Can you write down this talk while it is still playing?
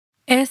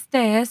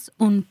Este es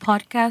un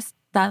podcast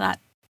Dadat.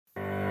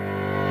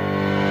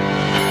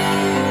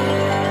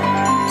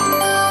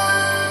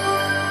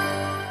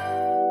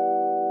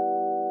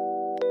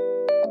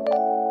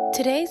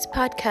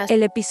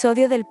 El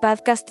episodio del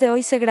podcast de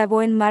hoy se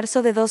grabó en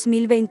marzo de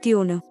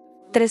 2021,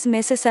 3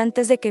 meses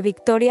antes de que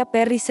Victoria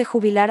Perry se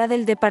jubilara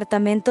del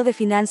Departamento de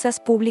Finanzas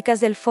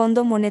Públicas del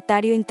Fondo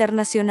Monetario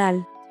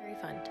Internacional.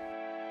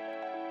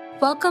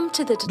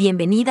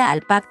 Bienvenida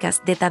al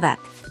podcast de Dadat.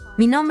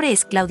 Mi nombre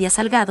es Claudia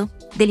Salgado,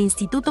 del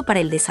Instituto para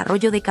el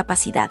Desarrollo de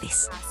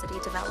Capacidades.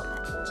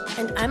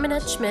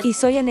 Y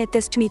soy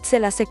Annette Schmitz de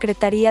la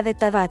Secretaría de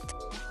Dadat.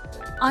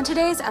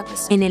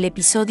 En el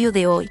episodio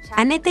de hoy,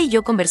 Annette y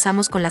yo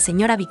conversamos con la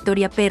señora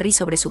Victoria Perry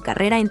sobre su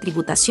carrera en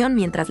tributación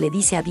mientras le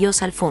dice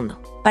adiós al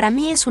fondo. Para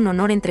mí es un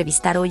honor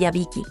entrevistar hoy a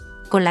Vicky,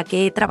 con la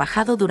que he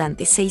trabajado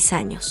durante 6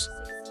 años.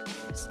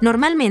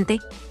 Normalmente,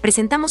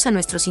 presentamos a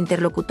nuestros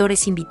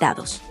interlocutores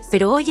invitados,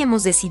 pero hoy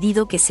hemos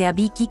decidido que sea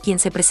Vicky quien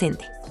se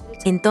presente.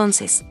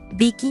 Entonces,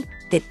 Vicky,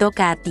 te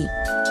toca a ti.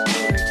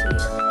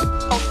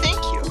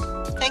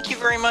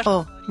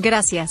 Oh,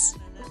 gracias.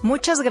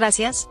 Muchas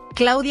gracias,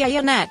 Claudia y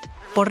Annette,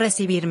 por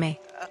recibirme.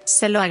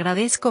 Se lo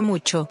agradezco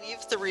mucho.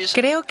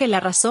 Creo que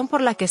la razón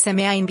por la que se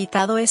me ha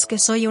invitado es que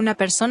soy una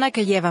persona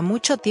que lleva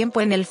mucho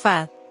tiempo en el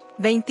FAD.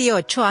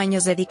 28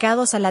 años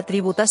dedicados a la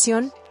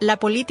tributación, la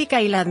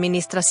política y la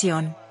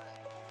administración.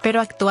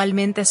 Pero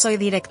actualmente soy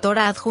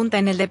directora adjunta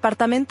en el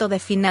Departamento de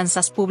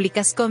Finanzas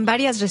Públicas con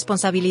varias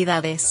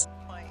responsabilidades.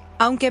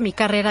 Aunque mi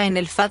carrera en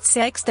el FAD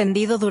se ha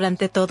extendido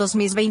durante todos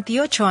mis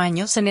 28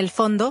 años en el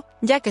fondo,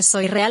 ya que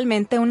soy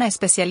realmente una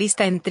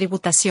especialista en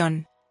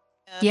tributación.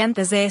 Y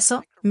antes de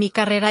eso, mi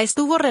carrera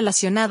estuvo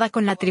relacionada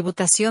con la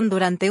tributación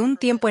durante un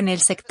tiempo en el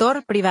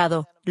sector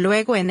privado,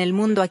 luego en el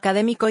mundo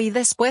académico y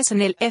después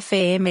en el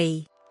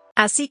FMI.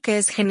 Así que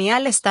es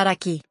genial estar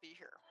aquí.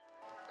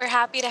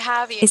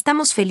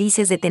 Estamos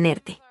felices de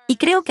tenerte, y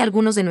creo que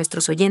algunos de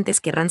nuestros oyentes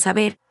querrán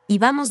saber, y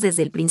vamos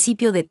desde el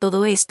principio de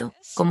todo esto,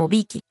 como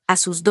Vicky, a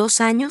sus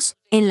 2 años,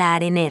 en la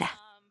arenera.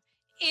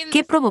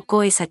 ¿Qué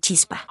provocó esa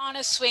chispa?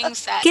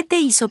 ¿Qué te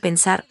hizo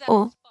pensar,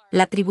 oh,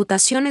 la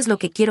tributación es lo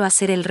que quiero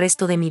hacer el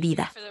resto de mi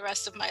vida?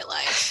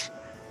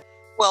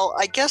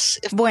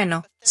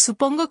 Bueno,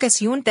 supongo que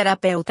si un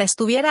terapeuta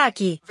estuviera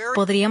aquí,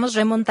 podríamos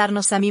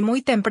remontarnos a mi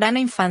muy temprana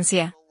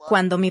infancia,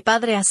 cuando mi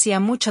padre hacía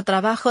mucho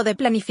trabajo de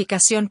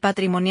planificación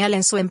patrimonial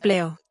en su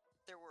empleo.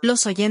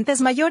 Los oyentes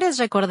mayores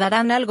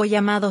recordarán algo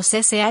llamado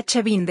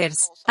CCH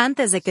Binders,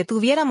 antes de que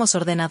tuviéramos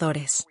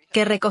ordenadores,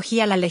 que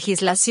recogía la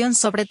legislación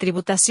sobre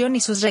tributación y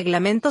sus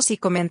reglamentos y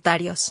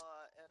comentarios.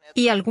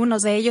 Y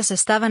algunos de ellos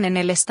estaban en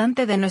el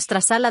estante de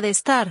nuestra sala de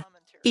estar,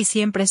 y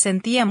siempre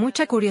sentía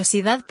mucha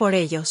curiosidad por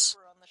ellos.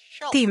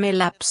 Time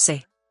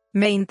lapse.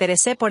 Me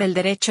interesé por el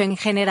derecho en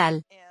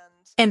general.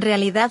 En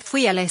realidad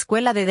fui a la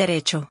escuela de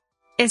derecho.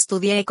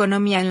 Estudié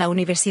economía en la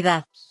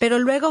universidad, pero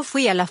luego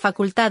fui a la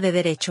facultad de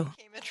derecho.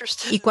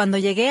 Y cuando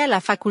llegué a la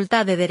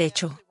facultad de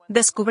derecho,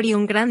 descubrí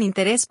un gran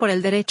interés por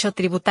el derecho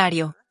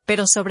tributario,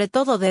 pero sobre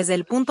todo desde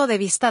el punto de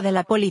vista de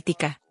la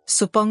política,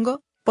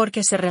 supongo,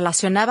 porque se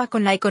relacionaba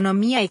con la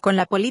economía y con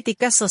la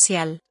política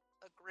social.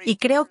 Y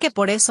creo que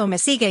por eso me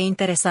sigue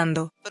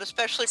interesando.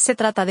 Se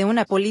trata de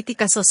una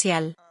política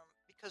social.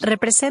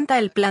 Representa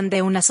el plan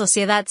de una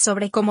sociedad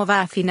sobre cómo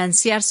va a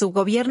financiar su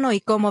gobierno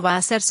y cómo va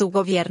a ser su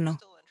gobierno.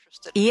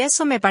 Y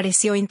eso me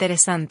pareció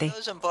interesante.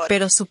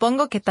 Pero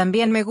supongo que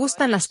también me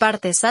gustan las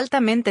partes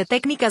altamente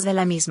técnicas de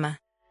la misma.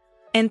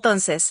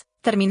 Entonces,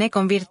 terminé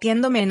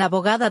convirtiéndome en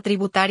abogada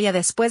tributaria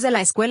después de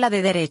la escuela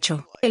de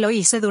derecho. Lo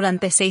hice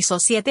durante 6 o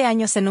 7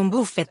 años en un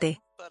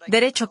bufete.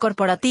 Derecho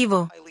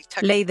corporativo,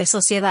 ley de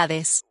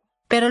sociedades.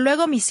 Pero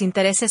luego mis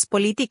intereses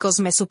políticos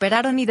me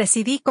superaron y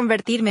decidí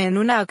convertirme en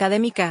una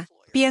académica,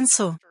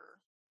 pienso.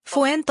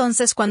 Fue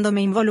entonces cuando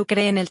me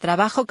involucré en el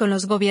trabajo con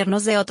los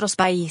gobiernos de otros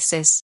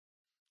países.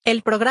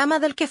 El programa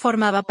del que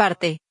formaba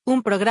parte,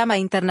 un programa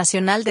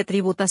internacional de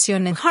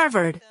tributación en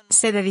Harvard,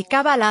 se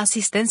dedicaba a la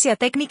asistencia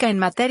técnica en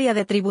materia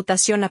de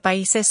tributación a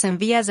países en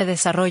vías de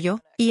desarrollo,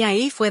 y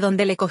ahí fue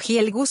donde le cogí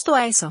el gusto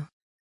a eso.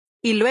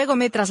 Y luego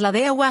me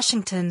trasladé a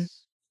Washington.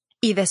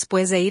 Y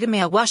después de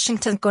irme a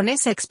Washington con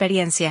esa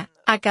experiencia,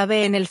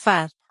 acabé en el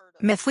FAD.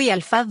 Me fui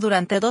al FAD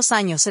durante 2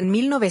 años en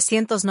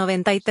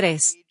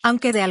 1993,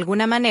 aunque de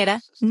alguna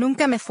manera,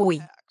 nunca me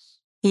fui.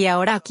 Y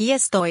ahora aquí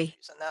estoy.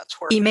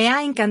 Y me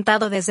ha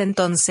encantado desde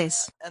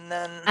entonces.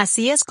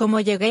 Así es como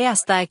llegué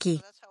hasta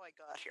aquí.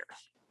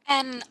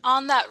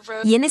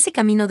 Y en ese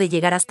camino de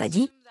llegar hasta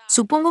allí,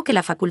 supongo que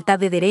la Facultad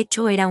de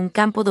Derecho era un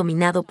campo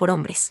dominado por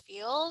hombres.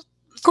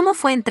 ¿Cómo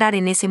fue entrar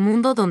en ese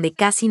mundo donde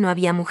casi no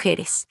había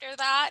mujeres?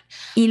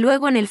 Y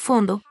luego en el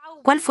fondo,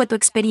 ¿cuál fue tu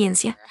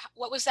experiencia?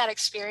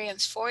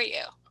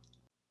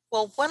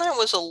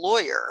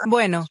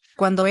 Bueno,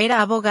 cuando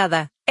era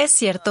abogada, es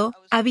cierto,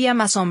 había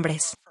más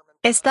hombres.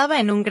 Estaba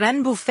en un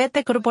gran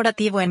bufete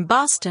corporativo en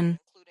Boston,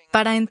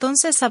 Para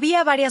entonces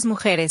había varias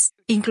mujeres,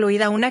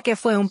 incluida una que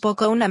fue un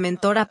poco una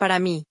mentora para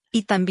mí,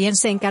 y también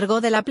se encargó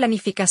de la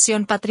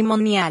planificación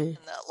patrimonial.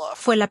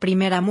 Fue la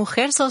primera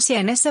mujer socia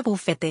en ese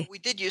bufete.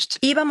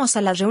 Íbamos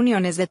a las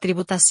reuniones de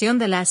tributación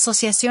de la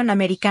Asociación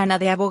Americana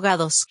de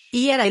Abogados,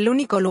 y era el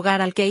único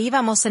lugar al que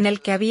íbamos en el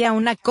que había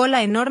una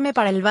cola enorme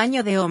para el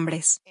baño de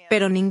hombres,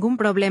 pero ningún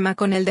problema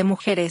con el de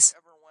mujeres.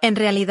 En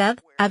realidad,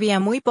 había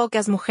muy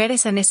pocas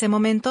mujeres en ese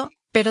momento,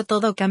 pero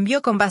todo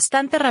cambió con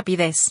bastante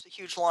rapidez.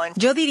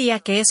 Yo diría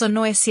que eso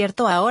no es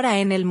cierto ahora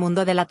en el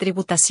mundo de la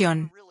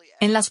tributación.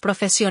 En las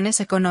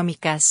profesiones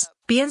económicas,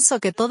 pienso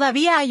que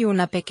todavía hay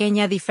una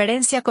pequeña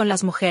diferencia con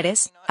las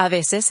mujeres, a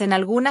veces en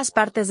algunas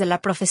partes de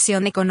la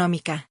profesión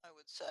económica.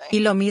 Y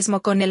lo mismo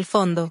con el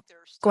fondo.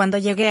 Cuando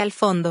llegué al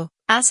fondo,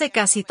 hace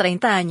casi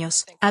 30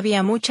 años,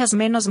 había muchas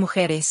menos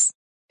mujeres.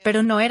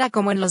 Pero no era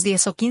como en los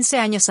 10 o 15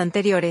 años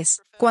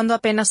anteriores, cuando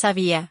apenas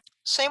había.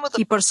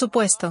 Y por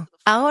supuesto,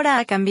 ahora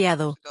ha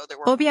cambiado.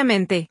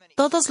 Obviamente,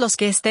 todos los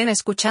que estén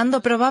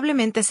escuchando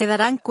probablemente se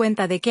darán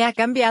cuenta de que ha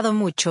cambiado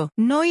mucho.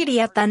 No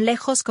iría tan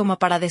lejos como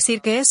para decir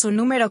que es un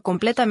número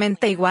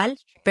completamente igual,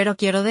 pero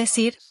quiero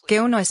decir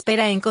que uno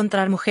espera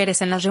encontrar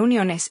mujeres en las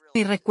reuniones.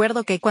 Y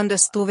recuerdo que cuando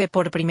estuve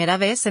por primera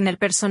vez en el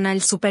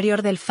personal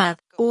superior del FAD,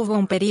 hubo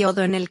un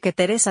periodo en el que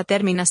Teresa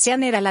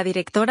Terminacian era la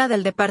directora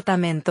del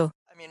departamento.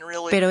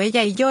 Pero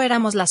ella y yo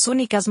éramos las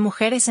únicas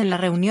mujeres en la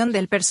reunión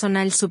del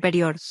personal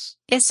superior.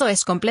 ¿Eso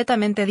es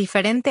completamente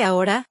diferente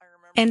ahora?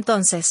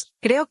 Entonces,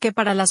 creo que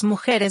para las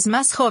mujeres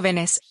más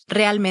jóvenes,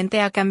 realmente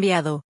ha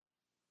cambiado.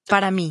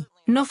 Para mí,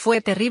 no fue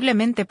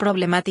terriblemente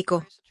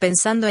problemático.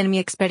 Pensando en mi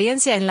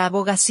experiencia en la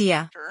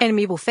abogacía, en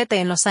mi bufete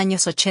en los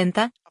años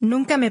 80,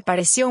 nunca me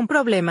pareció un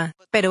problema,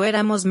 pero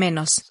éramos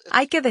menos.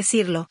 Hay que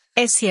decirlo,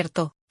 es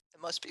cierto.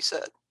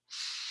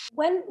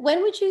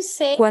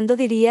 ¿Cuándo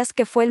dirías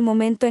que fue el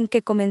momento en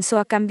que comenzó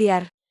a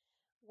cambiar?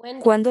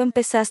 ¿Cuándo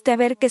empezaste a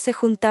ver que se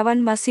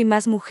juntaban más y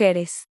más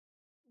mujeres?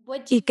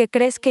 ¿Y qué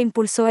crees que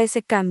impulsó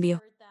ese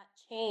cambio?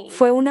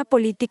 ¿Fue una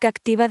política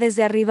activa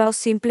desde arriba o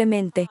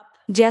simplemente,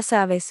 ya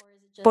sabes,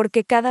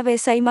 porque cada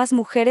vez hay más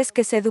mujeres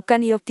que se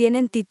educan y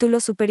obtienen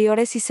títulos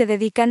superiores y se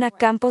dedican a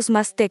campos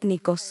más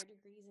técnicos?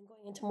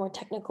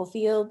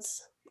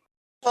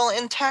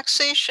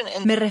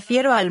 Me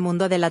refiero al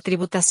mundo de la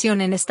tributación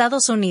en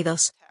Estados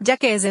Unidos, ya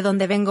que es de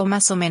donde vengo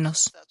más o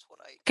menos.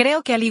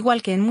 Creo que al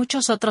igual que en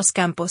muchos otros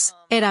campos,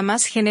 era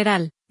más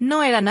general,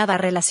 no era nada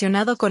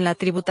relacionado con la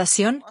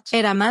tributación,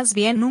 era más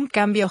bien un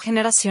cambio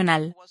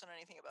generacional.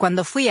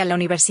 Cuando fui a la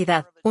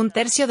universidad,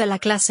 1/3 de la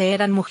clase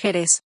eran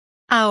mujeres.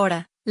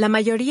 Ahora, la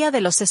mayoría de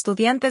los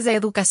estudiantes de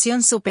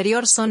educación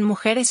superior son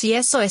mujeres y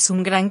eso es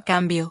un gran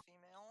cambio.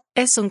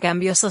 Es un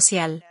cambio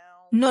social.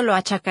 No lo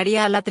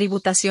achacaría a la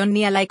tributación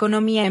ni a la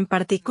economía en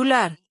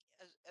particular.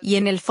 Y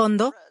en el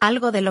fondo,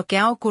 algo de lo que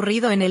ha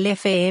ocurrido en el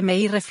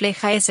FMI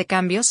refleja ese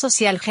cambio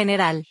social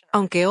general,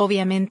 aunque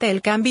obviamente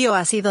el cambio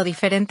ha sido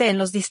diferente en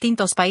los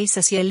distintos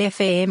países y el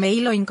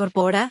FMI lo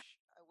incorpora.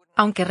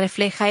 Aunque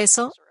refleja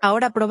eso,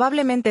 ahora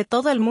probablemente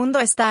todo el mundo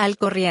está al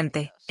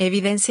corriente.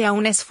 Evidencia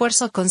un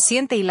esfuerzo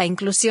consciente y la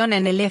inclusión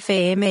en el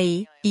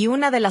FMI, y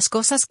una de las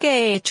cosas que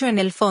he hecho en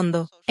el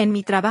fondo, en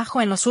mi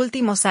trabajo en los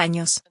últimos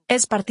años,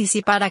 es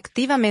participar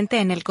activamente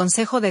en el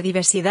Consejo de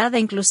Diversidad e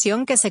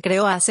Inclusión que se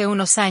creó hace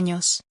unos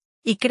años.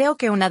 Y creo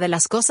que una de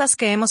las cosas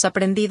que hemos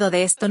aprendido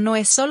de esto no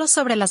es solo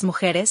sobre las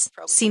mujeres,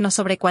 sino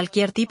sobre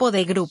cualquier tipo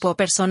de grupo o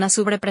persona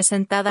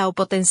subrepresentada o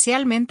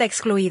potencialmente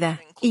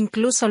excluida.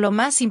 Incluso lo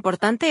más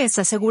importante es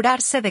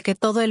asegurarse de que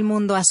todo el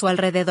mundo a su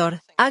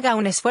alrededor haga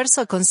un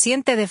esfuerzo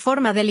consciente de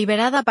forma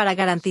deliberada para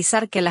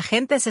garantizar que la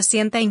gente se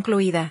sienta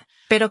incluida,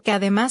 pero que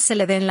además se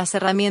le den las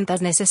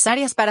herramientas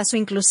necesarias para su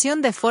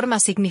inclusión de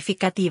forma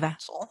significativa.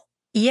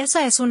 Y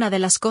esa es una de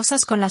las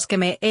cosas con las que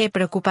me he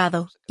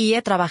preocupado, y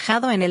he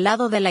trabajado en el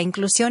lado de la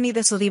inclusión y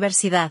de su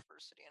diversidad.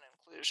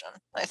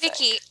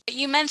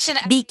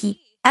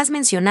 Vicky, has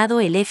mencionado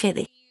el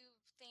FD.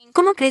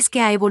 ¿Cómo crees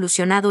que ha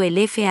evolucionado el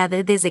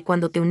FAD desde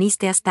cuando te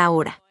uniste hasta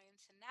ahora?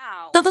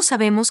 Todos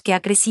sabemos que ha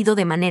crecido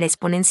de manera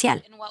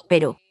exponencial,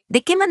 pero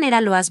 ¿de qué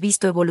manera lo has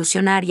visto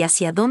evolucionar y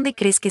hacia dónde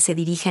crees que se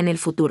dirija en el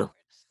futuro?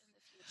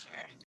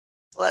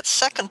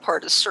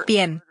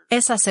 Bien,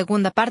 esa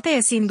segunda parte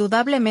es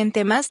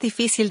indudablemente más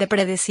difícil de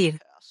predecir.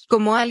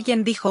 Como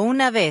alguien dijo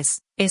una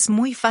vez, es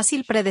muy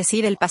fácil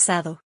predecir el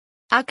pasado.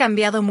 Ha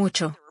cambiado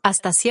mucho.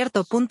 Hasta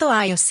cierto punto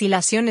hay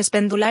oscilaciones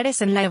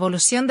pendulares en la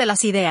evolución de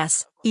las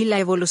ideas, y la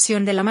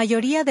evolución de la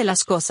mayoría de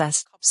las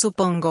cosas,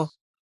 supongo.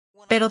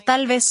 Pero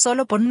tal vez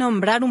solo por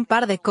nombrar un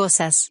par de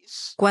cosas.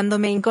 Cuando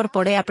me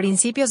incorporé a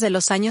principios de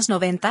los años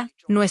 90,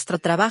 nuestro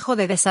trabajo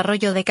de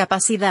desarrollo de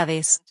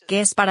capacidades, que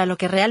es para lo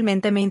que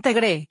realmente me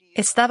integré,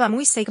 estaba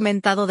muy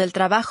segmentado del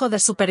trabajo de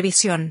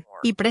supervisión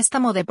y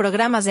préstamo de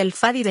programas del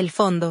FAD y del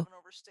fondo.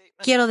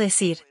 Quiero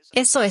decir,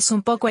 eso es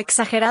un poco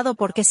exagerado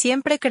porque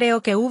siempre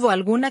creo que hubo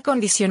alguna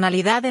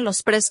condicionalidad en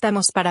los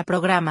préstamos para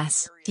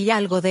programas, y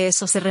algo de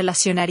eso se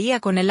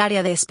relacionaría con el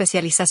área de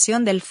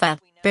especialización del FAD.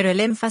 pero el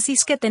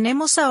énfasis que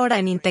tenemos ahora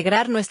en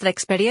integrar nuestra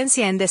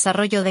experiencia en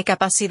desarrollo de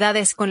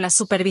capacidades con la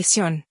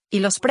supervisión y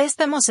los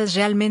préstamos es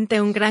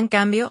realmente un gran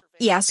cambio,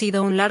 y ha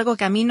sido un largo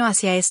camino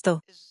hacia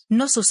esto.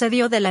 No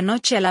sucedió de la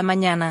noche a la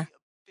mañana.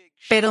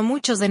 Pero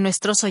muchos de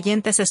nuestros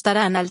oyentes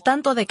estarán al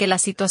tanto de que la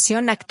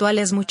situación actual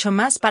es mucho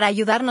más para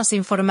ayudarnos a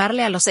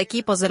informarle a los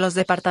equipos de los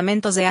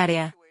departamentos de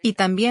área, y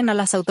también a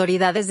las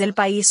autoridades del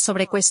país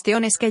sobre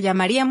cuestiones que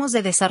llamaríamos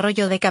de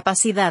desarrollo de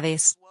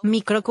capacidades,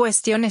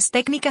 microcuestiones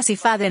técnicas y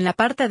FAD en la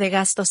parte de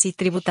gastos y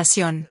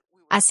tributación.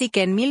 Así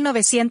que en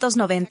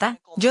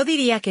 1990, yo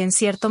diría que en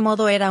cierto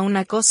modo era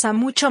una cosa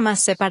mucho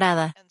más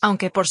separada,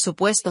 aunque por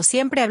supuesto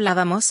siempre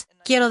hablábamos,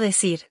 quiero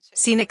decir,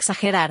 sin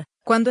exagerar,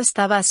 cuando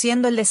estaba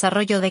haciendo el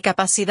desarrollo de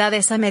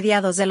capacidades a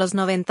mediados de los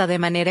 90 de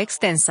manera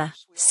extensa,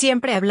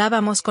 siempre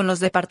hablábamos con los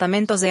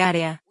departamentos de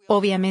área,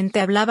 obviamente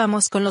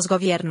hablábamos con los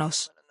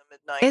gobiernos.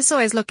 Eso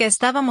es lo que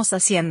estábamos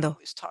haciendo.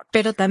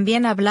 Pero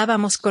también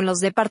hablábamos con los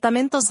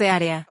departamentos de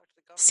área.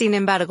 Sin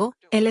embargo,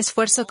 el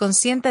esfuerzo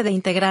consciente de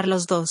integrar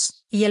los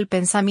dos, y el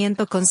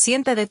pensamiento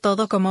consciente de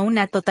todo como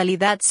una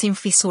totalidad sin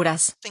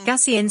fisuras,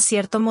 casi en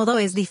cierto modo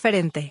es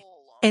diferente.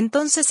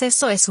 Entonces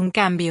eso es un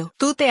cambio.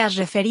 Tú te has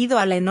referido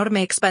a la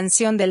enorme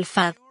expansión del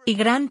FAD, y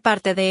gran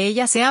parte de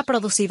ella se ha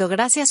producido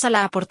gracias a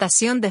la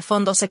aportación de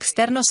fondos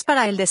externos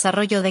para el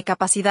desarrollo de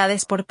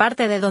capacidades por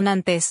parte de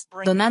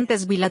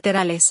donantes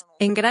bilaterales,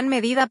 en gran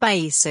medida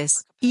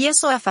países, y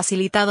eso ha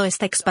facilitado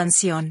esta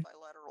expansión.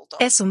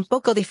 Es un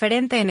poco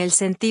diferente en el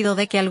sentido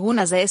de que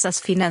algunas de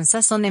esas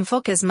finanzas son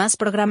enfoques más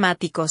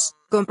programáticos,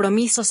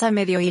 compromisos a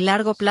medio y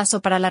largo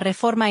plazo para la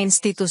reforma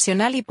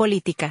institucional y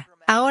política,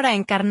 ahora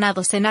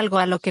encarnados en algo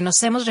a lo que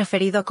nos hemos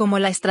referido como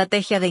la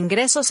estrategia de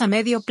ingresos a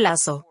medio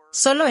plazo,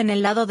 solo en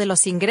el lado de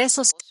los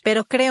ingresos,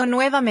 pero creo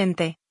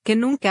nuevamente, que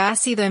nunca ha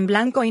sido en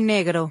blanco y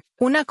negro,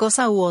 una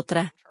cosa u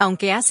otra,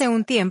 aunque hace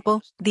un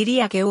tiempo,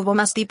 diría que hubo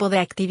más tipo de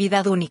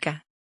actividad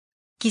única.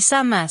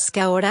 Quizá más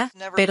que ahora,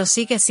 pero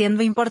sigue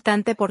siendo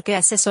importante porque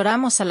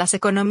asesoramos a las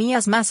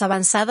economías más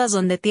avanzadas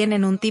donde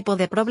tienen un tipo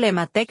de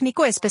problema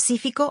técnico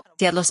específico,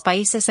 y a los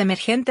países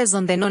emergentes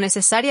donde no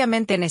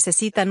necesariamente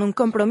necesitan un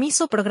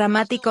compromiso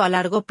programático a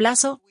largo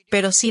plazo,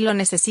 pero si lo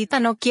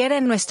necesitan o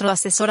quieren nuestro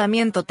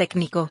asesoramiento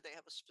técnico.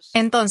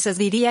 Entonces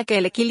diría que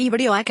el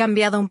equilibrio ha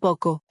cambiado un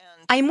poco.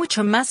 Hay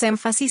mucho más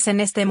énfasis en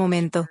este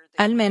momento,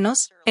 al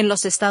menos, en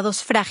los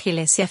estados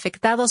frágiles y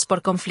afectados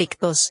por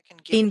conflictos.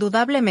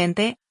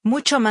 Indudablemente,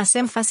 mucho más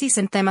énfasis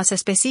en temas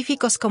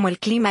específicos como el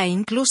clima e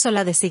incluso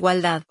la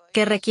desigualdad,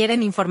 que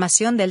requieren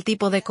información del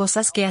tipo de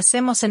cosas que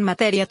hacemos en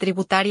materia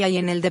tributaria y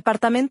en el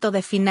Departamento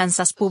de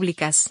Finanzas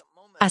Públicas.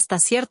 Hasta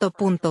cierto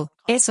punto,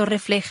 eso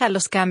refleja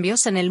los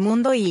cambios en el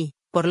mundo y,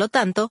 por lo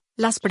tanto,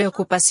 las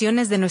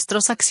preocupaciones de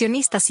nuestros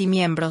accionistas y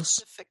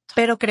miembros.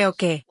 Pero creo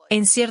que,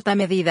 en cierta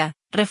medida,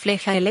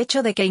 refleja el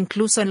hecho de que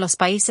incluso en los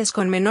países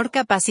con menor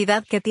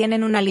capacidad que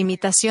tienen una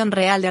limitación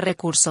real de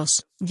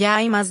recursos, ya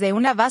hay más de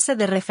una base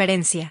de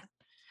referencia.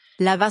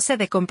 La base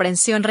de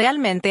comprensión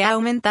realmente ha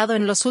aumentado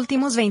en los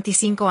últimos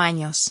 25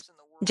 años.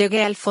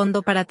 Llegué al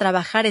fondo para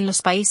trabajar en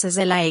los países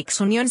de la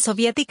ex Unión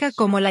Soviética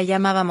como la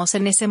llamábamos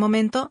en ese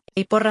momento,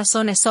 y por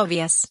razones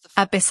obvias,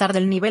 a pesar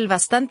del nivel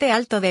bastante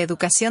alto de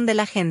educación de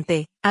la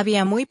gente,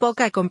 había muy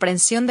poca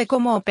comprensión de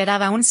cómo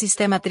operaba un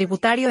sistema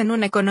tributario en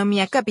una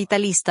economía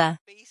capitalista.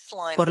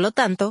 Por lo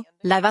tanto,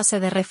 la base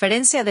de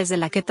referencia desde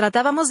la que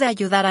tratábamos de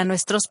ayudar a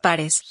nuestros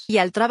pares y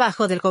al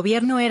trabajo del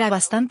gobierno era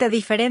bastante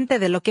diferente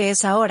de lo que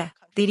es ahora,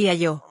 diría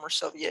yo.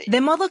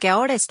 De modo que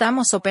ahora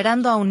estamos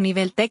operando a un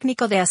nivel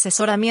técnico de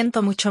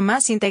asesoramiento mucho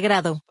más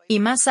integrado, y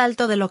más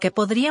alto de lo que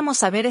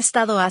podríamos haber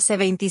estado hace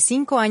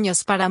 25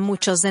 años para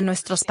muchos de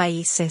nuestros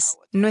países,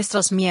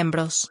 nuestros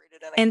miembros.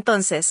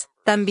 Entonces,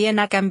 también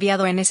ha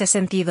cambiado en ese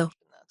sentido.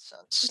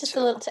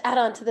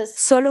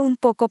 Solo un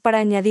poco para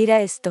añadir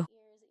a esto.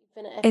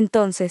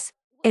 Entonces,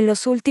 en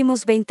los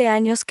últimos 20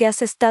 años que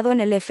has estado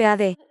en el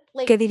FAD,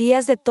 ¿qué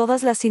dirías de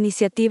todas las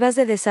iniciativas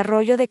de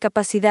desarrollo de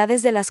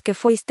capacidades de las que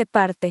fuiste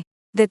parte,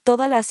 de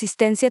toda la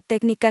asistencia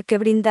técnica que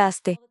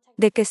brindaste,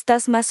 de que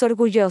estás más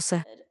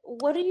orgullosa?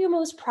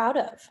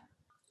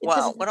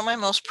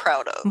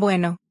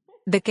 Bueno,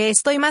 ¿de qué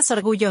estoy más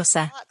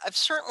orgullosa?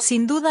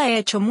 Sin duda he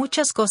hecho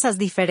muchas cosas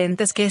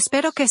diferentes que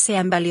espero que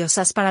sean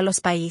valiosas para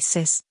los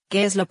países,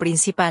 que es lo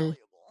principal.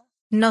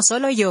 No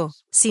solo yo,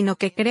 sino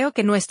que creo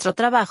que nuestro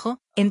trabajo,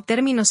 en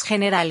términos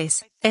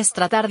generales, es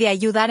tratar de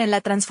ayudar en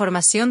la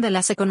transformación de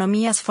las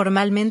economías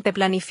formalmente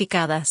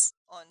planificadas.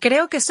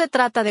 Creo que se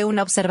trata de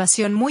una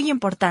observación muy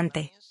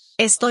importante.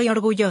 Estoy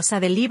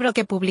orgullosa del libro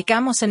que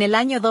publicamos en el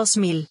año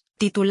 2000,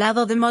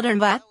 titulado The Modern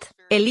VAT,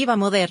 el IVA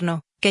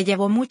moderno, que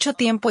llevó mucho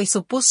tiempo y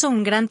supuso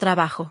un gran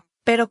trabajo.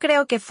 Pero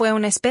creo que fue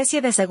una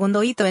especie de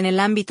segundo hito en el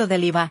ámbito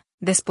del IVA,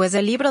 después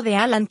del libro de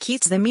Alan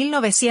Keats de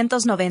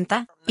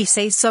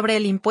 1996 sobre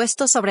el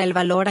impuesto sobre el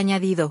valor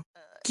añadido.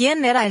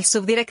 ¿Quién era el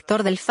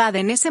subdirector del FAD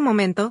en ese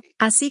momento?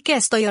 Así que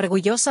estoy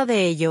orgullosa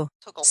de ello.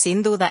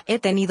 Sin duda he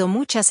tenido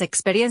muchas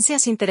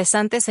experiencias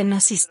interesantes en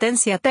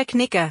asistencia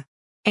técnica.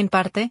 En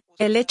parte,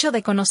 el hecho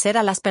de conocer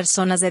a las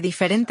personas de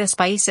diferentes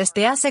países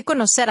te hace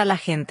conocer a la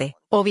gente.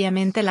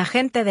 Obviamente la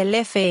gente del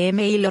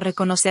FMI lo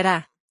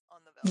reconocerá.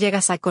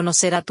 Llegas a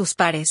conocer a tus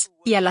pares,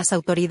 y a las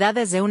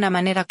autoridades de una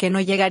manera que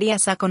no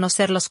llegarías a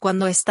conocerlos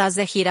cuando estás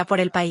de gira por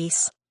el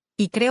país.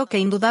 Y creo que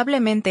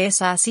indudablemente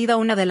esa ha sido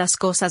una de las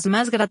cosas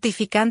más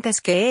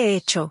gratificantes que he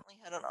hecho.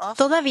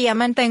 Todavía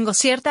mantengo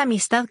cierta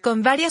amistad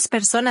con varias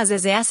personas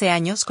desde hace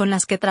años con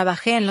las que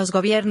trabajé en los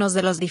gobiernos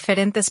de los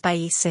diferentes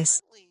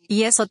países.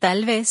 Y eso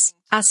tal vez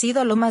ha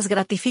sido lo más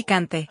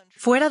gratificante,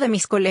 fuera de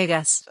mis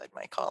colegas.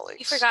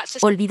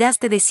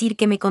 Olvidaste decir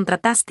que me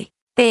contrataste,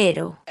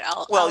 pero...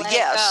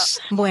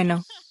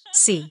 Bueno,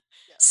 sí.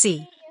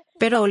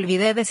 Pero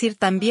olvidé decir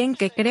también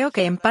que creo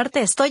que en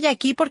parte estoy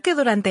aquí porque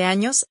durante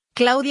años,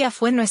 Claudia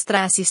fue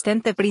nuestra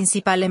asistente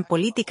principal en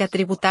política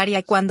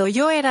tributaria cuando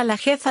yo era la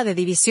jefa de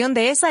división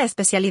de esa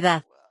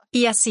especialidad.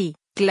 Y así,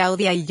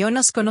 Claudia y yo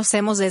nos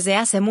conocemos desde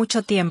hace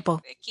mucho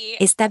tiempo.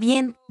 Está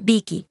bien,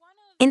 Vicky.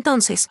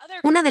 Entonces,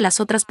 una de las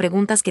otras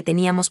preguntas que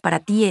teníamos para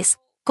ti es,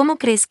 ¿cómo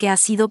crees que ha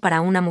sido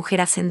para una mujer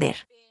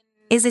ascender?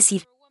 Es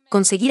decir,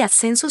 conseguir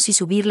ascensos y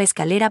subir la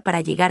escalera para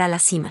llegar a la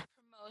cima.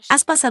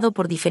 Has pasado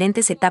por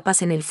diferentes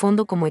etapas en el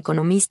fondo como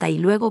economista y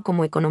luego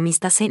como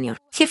economista senior,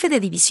 jefe de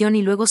división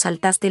y luego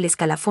saltaste el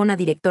escalafón a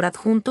director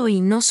adjunto y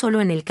no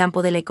solo en el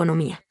campo de la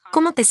economía.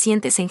 ¿Cómo te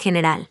sientes en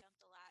general?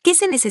 ¿Qué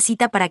se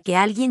necesita para que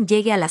alguien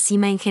llegue a la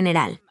cima en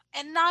general?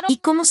 ¿Y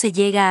cómo se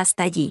llega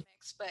hasta allí?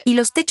 ¿Y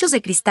los techos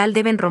de cristal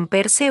deben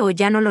romperse o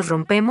ya no los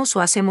rompemos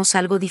o hacemos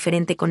algo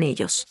diferente con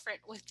ellos?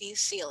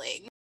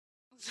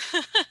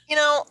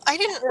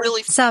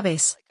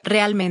 Sabes,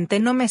 realmente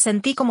no me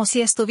sentí como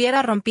si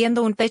estuviera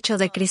rompiendo un techo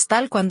de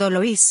cristal cuando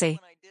lo hice.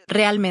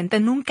 Realmente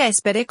nunca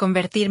esperé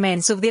convertirme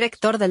en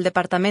subdirector del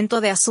Departamento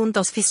de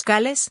Asuntos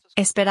Fiscales,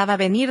 esperaba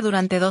venir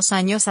durante 2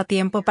 años a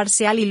tiempo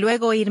parcial y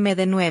luego irme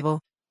de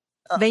nuevo.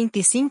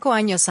 25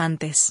 años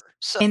antes.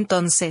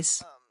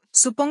 Entonces,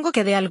 supongo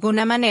que de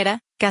alguna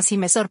manera, casi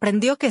me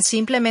sorprendió que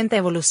simplemente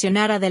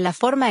evolucionara de la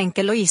forma en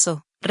que lo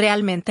hizo.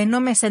 Realmente no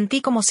me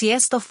sentí como si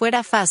esto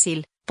fuera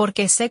fácil,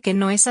 porque sé que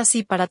no es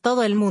así para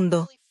todo el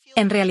mundo.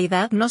 En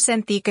realidad no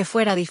sentí que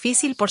fuera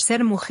difícil por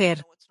ser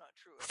mujer.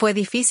 Fue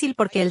difícil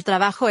porque el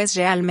trabajo es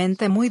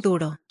realmente muy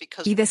duro.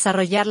 Y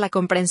desarrollar la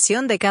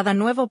comprensión de cada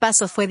nuevo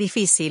paso fue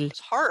difícil.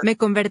 Me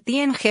convertí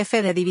en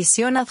jefe de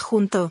división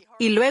adjunto,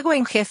 y luego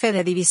en jefe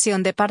de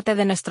división de parte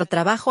de nuestro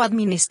trabajo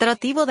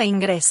administrativo de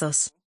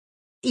ingresos.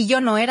 Y yo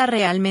no era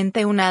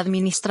realmente una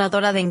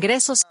administradora de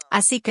ingresos,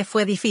 así que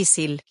fue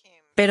difícil.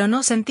 Pero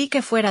no sentí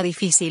que fuera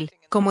difícil,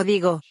 como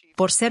digo,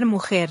 por ser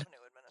mujer.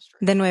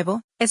 De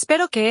nuevo,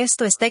 espero que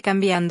esto esté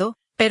cambiando,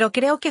 pero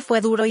creo que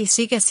fue duro y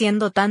sigue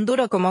siendo tan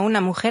duro como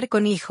una mujer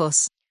con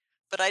hijos.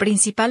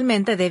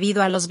 Principalmente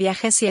debido a los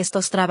viajes y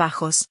estos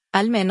trabajos,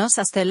 al menos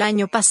hasta el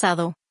año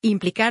pasado,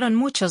 implicaron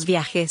muchos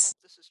viajes.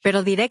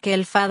 Pero diré que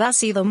el FAD ha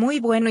sido muy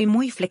bueno y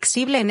muy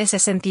flexible en ese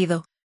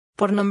sentido.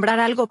 Por nombrar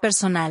algo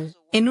personal,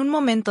 en un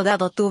momento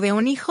dado tuve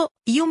un hijo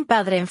y un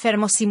padre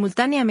enfermo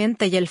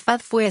simultáneamente y el FAD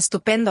fue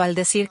estupendo al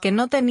decir que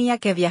no tenía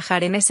que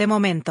viajar en ese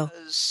momento.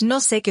 No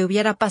sé qué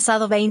hubiera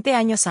pasado 20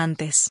 años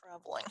antes.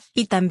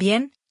 Y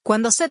también,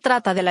 cuando se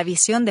trata de la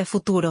visión de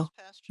futuro,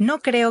 no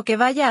creo que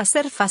vaya a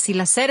ser fácil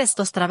hacer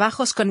estos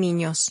trabajos con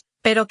niños,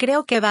 pero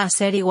creo que va a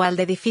ser igual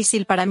de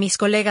difícil para mis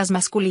colegas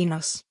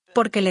masculinos,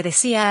 porque le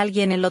decía a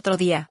alguien el otro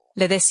día,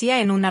 le decía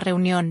en una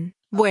reunión,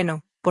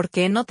 bueno, ¿por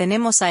qué no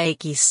tenemos a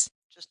X?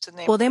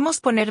 ¿Podemos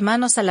poner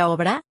manos a la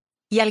obra?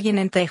 Y alguien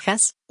en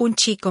Texas, un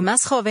chico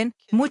más joven,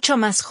 mucho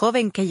más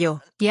joven que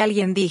yo, y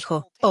alguien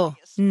dijo, oh,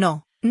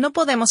 no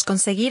podemos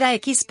conseguir a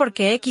X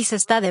porque X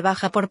está de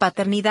baja por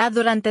paternidad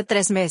durante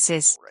 3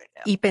 meses.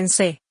 Y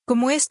pensé,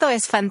 como esto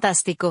es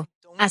fantástico.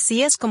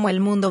 Así es como el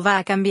mundo va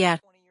a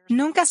cambiar.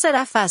 Nunca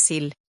será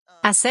fácil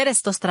hacer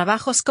estos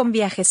trabajos con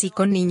viajes y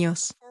con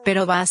niños,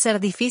 pero va a ser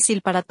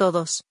difícil para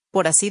todos,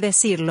 por así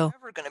decirlo.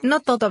 No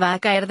todo va a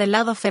caer del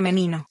lado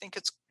femenino.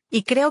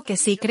 Y creo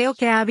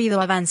que ha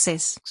habido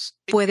avances.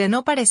 Puede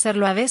no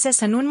parecerlo a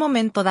veces en un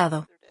momento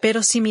dado,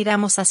 pero si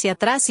miramos hacia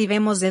atrás y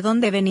vemos de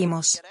dónde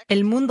venimos,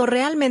 el mundo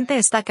realmente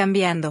está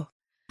cambiando.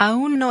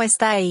 Aún no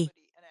está ahí.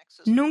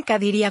 Nunca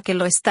diría que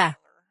lo está.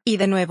 Y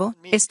de nuevo,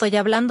 estoy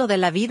hablando de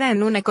la vida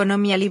en una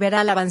economía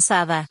liberal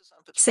avanzada.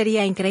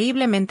 Sería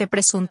increíblemente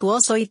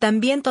presuntuoso y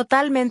también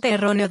totalmente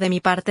erróneo de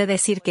mi parte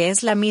decir que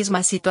es la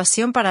misma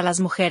situación para las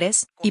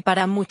mujeres, y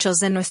para muchos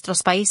de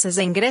nuestros países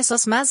de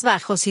ingresos más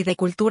bajos y de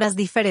culturas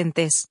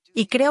diferentes,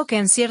 y creo que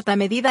en cierta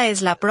medida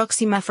es la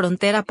próxima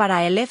frontera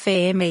para el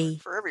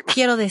FMI.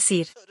 Quiero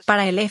decir,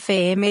 para el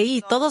FMI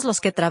y todos los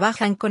que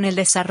trabajan con el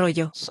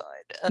desarrollo.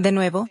 De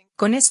nuevo,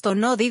 con esto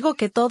no digo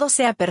que todo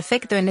sea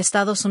perfecto en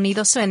Estados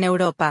Unidos o en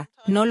Europa,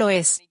 no lo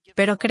es,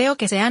 pero creo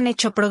que se han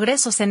hecho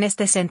progresos en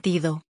este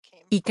sentido.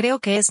 Y creo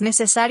que es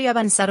necesario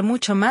avanzar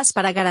mucho más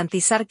para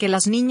garantizar que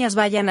las niñas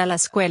vayan a la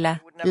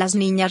escuela, las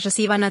niñas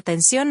reciban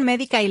atención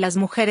médica y las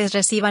mujeres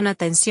reciban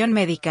atención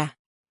médica.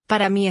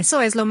 Para mí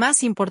eso es lo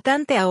más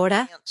importante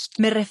ahora,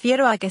 me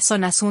refiero a que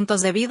son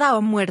asuntos de vida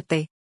o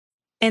muerte.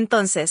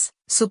 Entonces,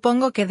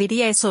 supongo que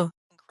diría eso,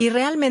 Y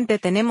realmente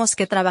tenemos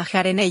que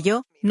trabajar en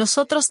ello,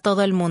 nosotros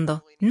todo el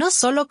mundo, no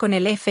solo con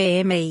el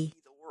FMI.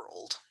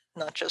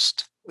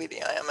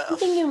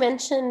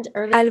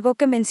 Algo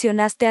que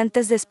mencionaste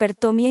antes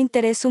despertó mi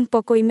interés un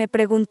poco y me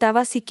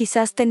preguntaba si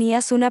quizás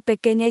tenías una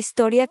pequeña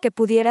historia que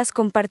pudieras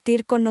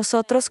compartir con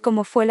nosotros,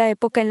 como fue la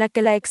época en la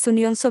que la ex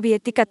Unión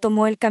Soviética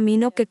tomó el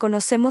camino que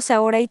conocemos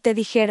ahora y te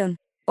dijeron,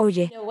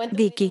 oye,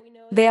 Vicky,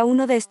 ve a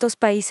uno de estos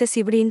países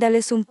y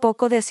bríndales un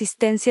poco de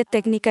asistencia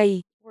técnica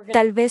y,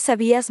 tal vez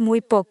sabías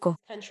muy poco,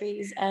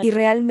 y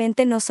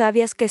realmente no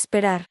sabías qué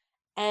esperar.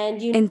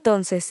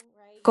 Entonces,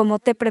 ¿cómo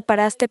te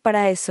preparaste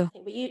para eso?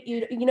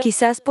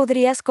 Quizás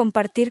podrías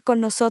compartir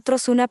con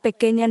nosotros una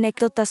pequeña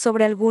anécdota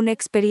sobre alguna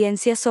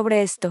experiencia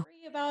sobre esto.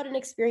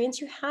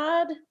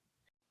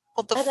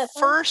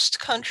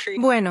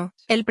 Bueno,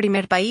 el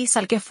primer país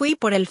al que fui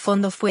por el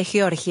fondo fue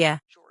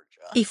Georgia.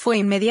 Y fue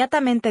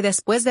inmediatamente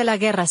después de la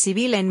Guerra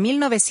Civil en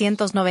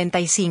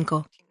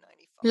 1995.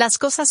 Las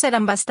cosas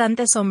eran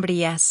bastante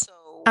sombrías.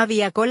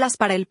 Había colas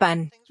para el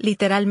pan,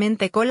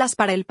 literalmente colas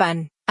para el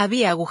pan.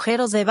 Había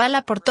agujeros de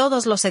bala por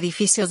todos los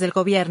edificios del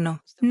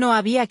gobierno. No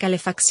había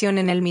calefacción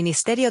en el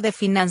Ministerio de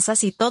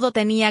Finanzas y todo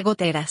tenía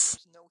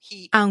goteras.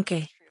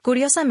 Aunque,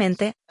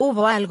 curiosamente,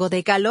 hubo algo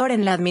de calor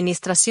en la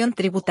administración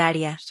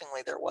tributaria.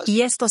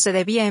 Y esto se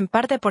debía en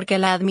parte porque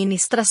la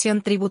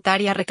administración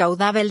tributaria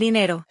recaudaba el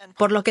dinero,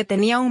 por lo que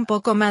tenía un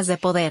poco más de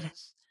poder.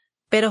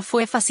 Pero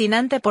fue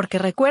fascinante porque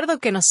recuerdo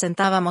que nos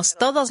sentábamos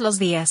todos los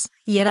días,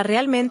 y era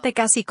realmente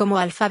casi como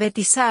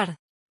alfabetizar.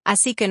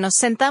 Así que nos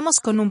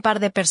sentamos con un par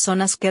de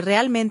personas que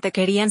realmente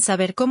querían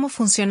saber cómo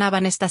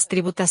funcionaban estas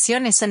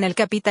tributaciones en el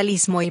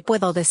capitalismo y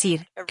puedo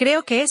decir,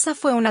 creo que esa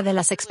fue una de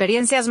las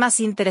experiencias más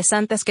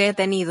interesantes que he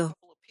tenido.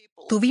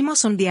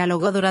 Tuvimos un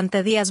diálogo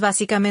durante días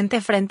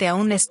básicamente frente a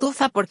una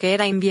estufa porque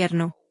era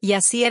invierno, y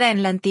así era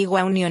en la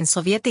antigua Unión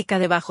Soviética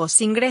de bajos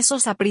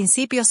ingresos a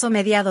principios o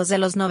mediados de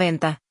los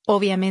 90.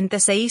 Obviamente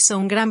se hizo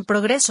un gran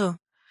progreso,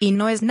 y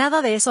no es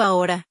nada de eso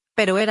ahora,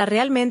 pero era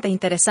realmente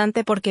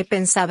interesante porque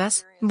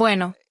pensabas,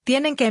 bueno,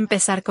 tienen que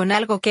empezar con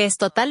algo que es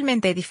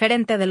totalmente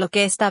diferente de lo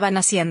que estaban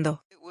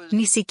haciendo.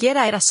 Ni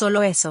siquiera era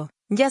solo eso,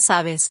 ya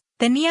sabes,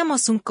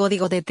 teníamos un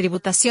código de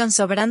tributación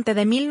sobrante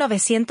de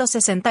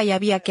 1960 y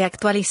había que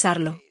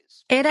actualizarlo.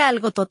 Era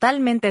algo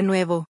totalmente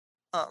nuevo.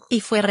 Y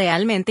fue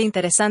realmente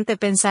interesante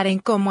pensar en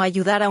cómo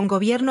ayudar a un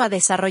gobierno a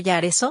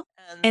desarrollar eso.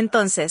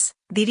 Entonces,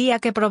 diría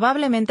que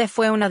probablemente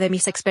fue una de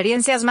mis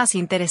experiencias más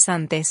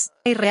interesantes,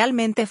 y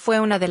realmente fue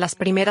una de las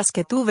primeras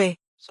que tuve.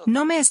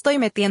 No me estoy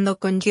metiendo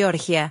con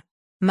Georgia.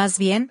 Más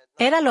bien,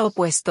 era lo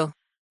opuesto.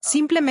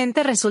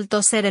 Simplemente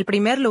resultó ser el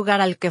primer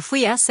lugar al que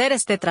fui a hacer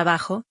este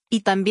trabajo,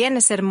 y también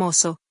es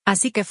hermoso,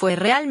 así que fue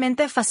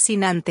realmente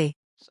fascinante.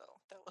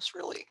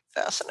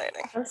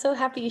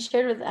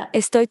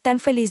 Estoy tan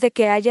feliz de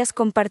que hayas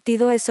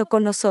compartido eso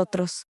con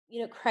nosotros.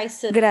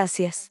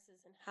 Gracias.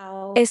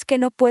 Es que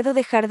no puedo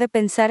dejar de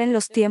pensar en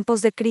los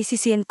tiempos de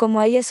crisis y en cómo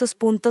hay esos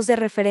puntos de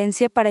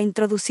referencia para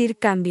introducir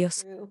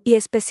cambios, y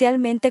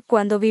especialmente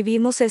cuando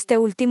vivimos este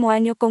último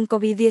año con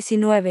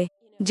COVID-19,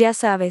 ya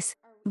sabes,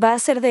 va a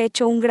ser de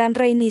hecho un gran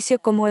reinicio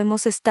como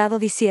hemos estado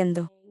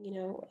diciendo.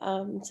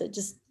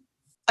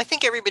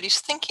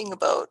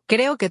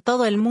 Creo que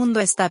todo el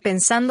mundo está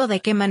pensando de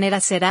qué manera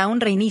será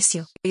un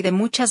reinicio, y de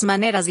muchas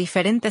maneras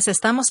diferentes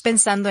estamos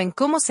pensando en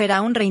cómo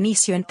será un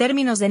reinicio en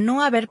términos de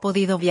no haber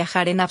podido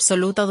viajar en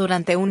absoluto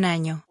durante un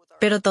año,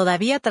 pero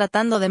todavía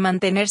tratando de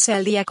mantenerse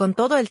al día con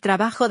todo el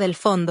trabajo del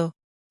fondo.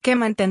 ¿Qué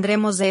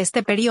mantendremos de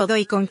este periodo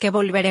y con qué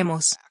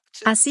volveremos?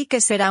 Así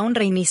que será un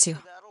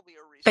reinicio.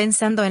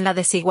 Pensando en la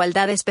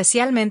desigualdad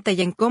especialmente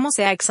y en cómo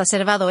se ha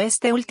exacerbado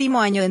este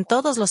último año en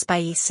todos los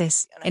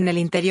países, en el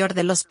interior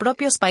de los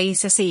propios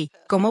países y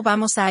cómo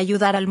vamos a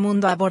ayudar al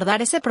mundo a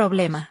abordar ese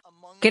problema.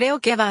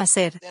 Creo que va a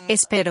ser,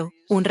 espero,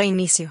 un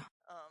reinicio.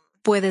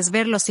 Puedes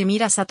verlo si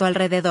miras a tu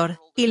alrededor,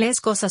 y lees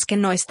cosas que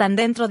no están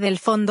dentro del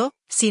fondo,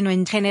 sino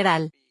en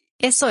general.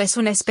 Eso es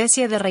una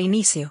especie de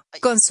reinicio,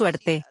 con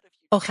suerte.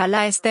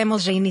 Ojalá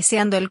estemos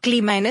reiniciando el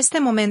clima en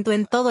este momento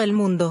en todo el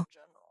mundo.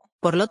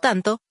 Por lo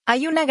tanto,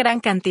 hay una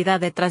gran cantidad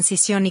de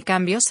transición y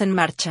cambios en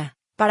marcha.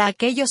 Para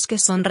aquellos que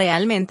son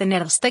realmente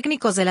nerds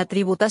técnicos de la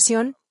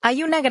tributación,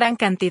 hay una gran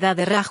cantidad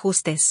de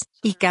reajustes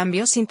y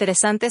cambios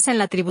interesantes en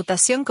la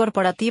tributación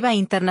corporativa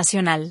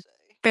internacional.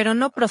 Pero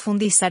no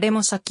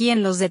profundizaremos aquí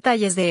en los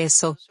detalles de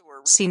eso.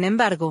 Sin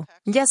embargo,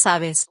 ya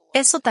sabes,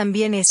 eso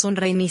también es un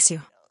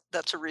reinicio.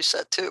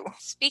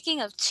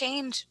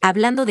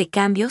 Hablando de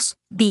cambios,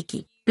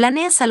 Vicky,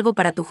 ¿planeas algo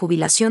para tu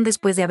jubilación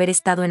después de haber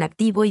estado en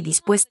activo y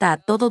dispuesta a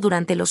todo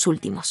durante los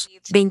últimos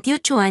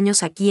 28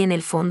 años aquí en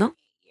el fondo?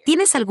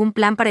 ¿Tienes algún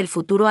plan para el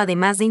futuro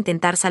además de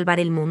intentar salvar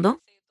el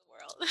mundo?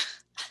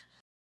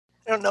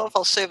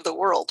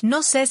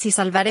 No sé si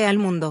salvaré al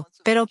mundo,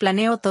 pero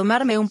planeo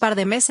tomarme un par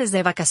de meses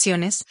de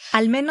vacaciones,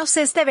 al menos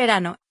este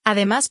verano.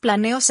 Además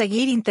planeo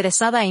seguir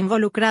interesada e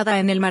involucrada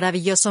en el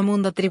maravilloso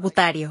mundo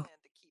tributario.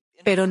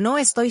 Pero no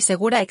estoy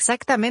segura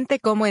exactamente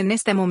cómo en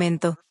este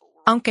momento.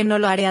 Aunque no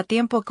lo haré a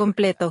tiempo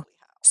completo.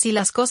 Si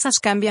las cosas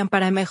cambian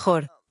para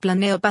mejor,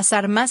 Planeo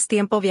pasar más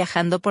tiempo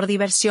viajando por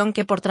diversión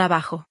que por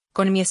trabajo,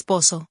 con mi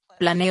esposo.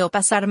 Planeo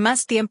pasar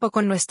más tiempo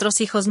con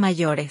nuestros hijos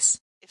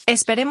mayores.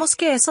 Esperemos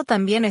que eso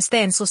también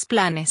esté en sus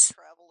planes.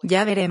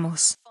 Ya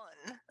veremos.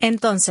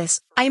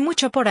 Entonces, hay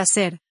mucho por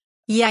hacer.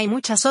 Y hay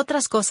muchas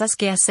otras cosas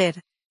que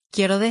hacer.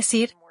 Quiero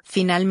decir,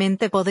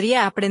 finalmente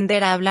podría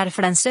aprender a hablar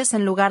francés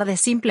en lugar de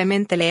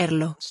simplemente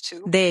leerlo.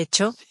 De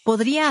hecho,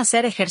 podría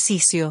hacer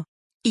ejercicio.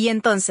 Y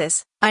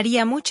entonces,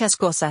 haría muchas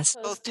cosas.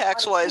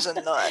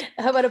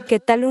 ¿Qué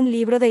tal un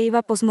libro de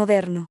IVA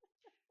posmoderno?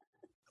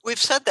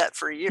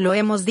 Lo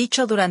hemos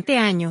dicho durante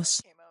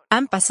años.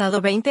 Han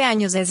pasado 20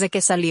 años desde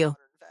que salió.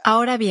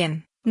 Ahora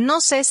bien, no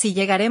sé si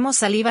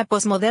llegaremos al IVA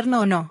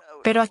posmoderno o no,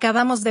 pero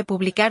acabamos de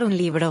publicar un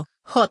libro,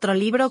 otro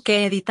libro que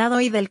he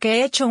editado y del que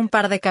he hecho un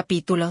par de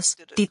capítulos,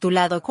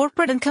 titulado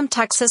Corporate Income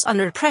Taxes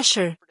Under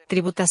Pressure,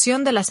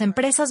 tributación de las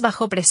empresas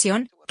bajo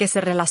presión, que se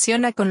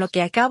relaciona con lo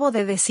que acabo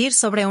de decir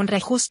sobre un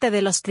reajuste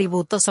de los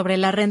tributos sobre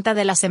la renta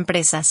de las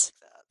empresas.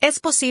 Es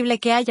posible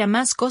que haya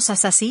más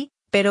cosas así,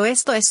 pero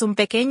esto es un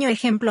pequeño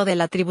ejemplo de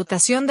la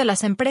tributación de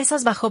las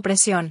empresas bajo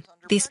presión,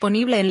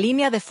 disponible en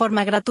línea de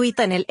forma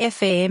gratuita en el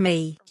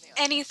FMI.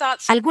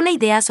 ¿Alguna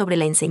idea sobre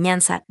la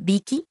enseñanza,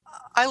 Vicky?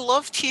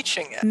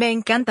 Me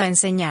encanta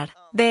enseñar.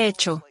 De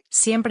hecho,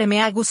 siempre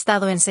me ha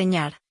gustado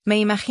enseñar. Me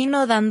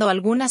imagino dando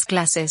algunas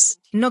clases.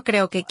 No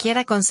creo que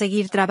quiera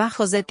conseguir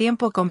trabajos de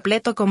tiempo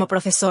completo como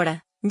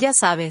profesora. Ya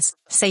sabes,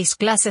 6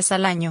 clases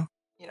al año.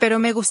 Pero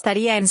me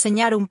gustaría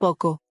enseñar un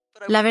poco.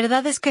 La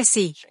verdad es que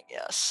sí.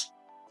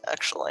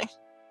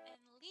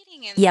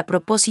 Y a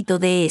propósito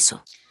de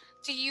eso,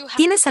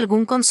 ¿tienes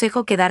algún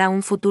consejo que dar a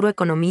un futuro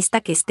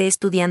economista que esté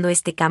estudiando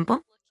este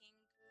campo?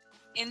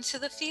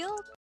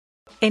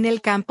 ¿En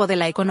el campo de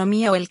la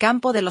economía o el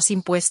campo de los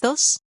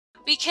impuestos?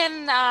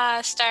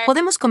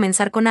 Podemos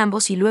comenzar con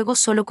ambos y luego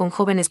solo con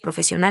jóvenes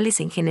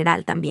profesionales en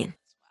general también.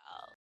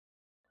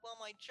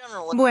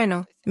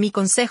 Bueno, mi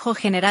consejo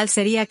general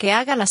sería que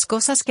haga las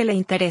cosas que le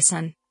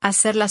interesan.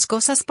 Hacer las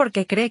cosas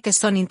porque cree que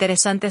son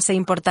interesantes e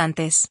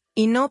importantes,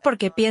 y no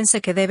porque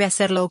piense que debe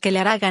hacerlo o que le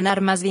hará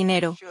ganar más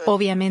dinero.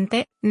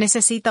 Obviamente,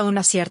 necesita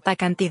una cierta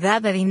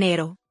cantidad de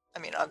dinero.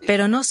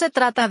 Pero no se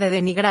trata de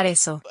denigrar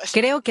eso.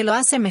 Creo que lo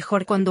hace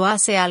mejor cuando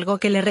hace algo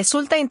que le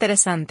resulta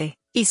interesante.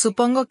 Y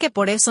supongo que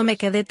por eso me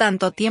quedé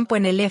tanto tiempo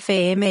en el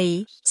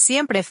FMI,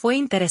 siempre fue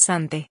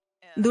interesante.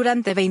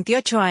 Durante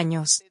 28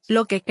 años,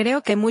 lo que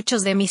creo que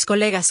muchos de mis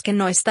colegas que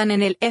no están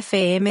en el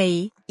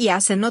FMI, y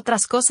hacen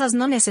otras cosas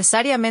no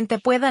necesariamente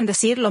puedan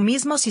decir lo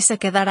mismo si se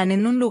quedaran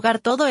en un lugar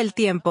todo el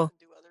tiempo.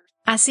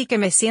 Así que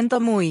me siento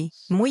muy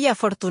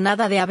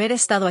afortunada de haber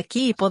estado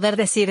aquí y poder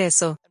decir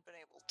eso.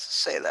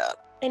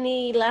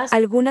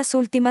 Algunas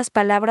últimas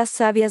palabras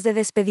sabias de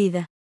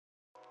despedida.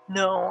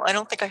 No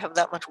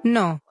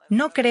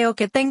creo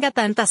que tenga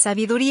tanta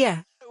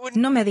sabiduría.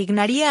 No me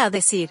dignaría a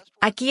decir,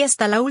 aquí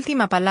está la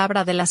última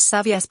palabra de las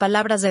sabias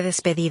palabras de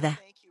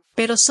despedida.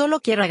 Pero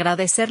solo quiero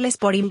agradecerles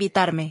por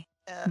invitarme.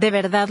 De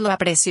verdad lo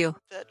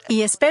aprecio.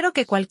 Y espero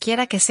que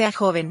cualquiera que sea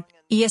joven,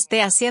 y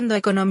esté haciendo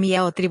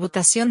economía o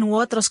tributación u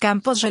otros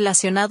campos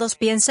relacionados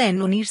piense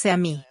en unirse a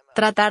mí,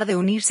 tratar de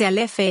unirse al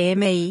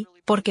FMI,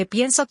 porque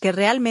pienso que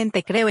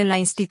realmente creo en la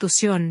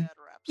institución.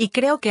 Y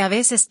creo que a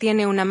veces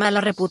tiene una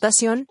mala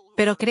reputación,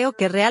 pero creo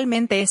que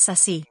realmente es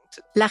así.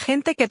 La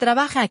gente que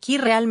trabaja aquí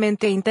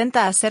realmente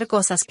intenta hacer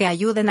cosas que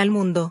ayuden al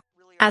mundo.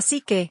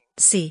 Así que,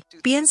 sí,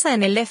 piensa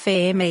en el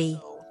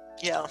FMI.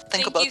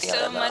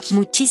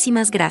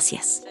 Muchísimas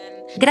gracias.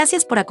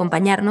 Gracias por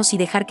acompañarnos y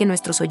dejar que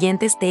nuestros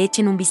oyentes te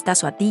echen un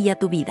vistazo a ti y a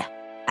tu vida.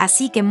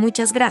 Así que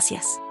muchas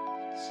gracias.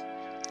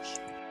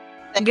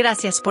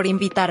 Gracias por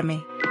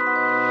invitarme.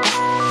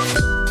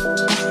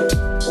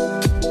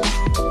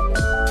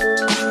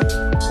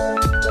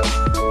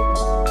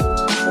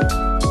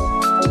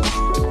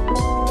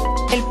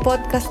 El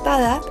podcast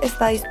TADAT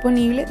está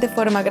disponible de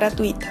forma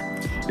gratuita.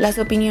 Las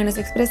opiniones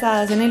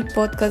expresadas en el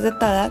podcast de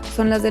TADAT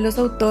son las de los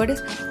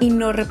autores y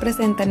no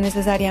representan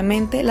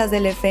necesariamente las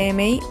del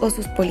FMI o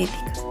sus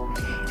políticas.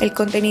 El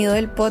contenido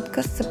del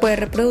podcast se puede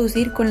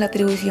reproducir con la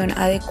atribución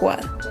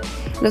adecuada.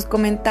 Los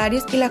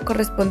comentarios y la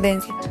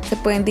correspondencia se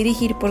pueden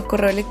dirigir por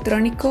correo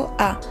electrónico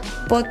a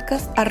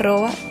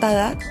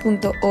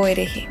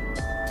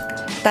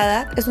podcast@tadat.org.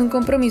 TADAT es un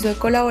compromiso de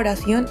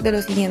colaboración de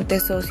los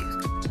siguientes socios: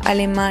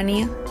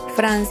 Alemania,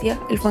 Francia,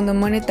 el Fondo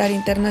Monetario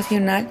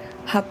Internacional,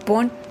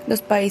 Japón,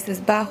 los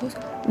Países Bajos,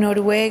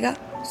 Noruega,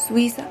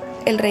 Suiza,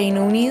 el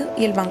Reino Unido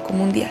y el Banco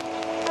Mundial.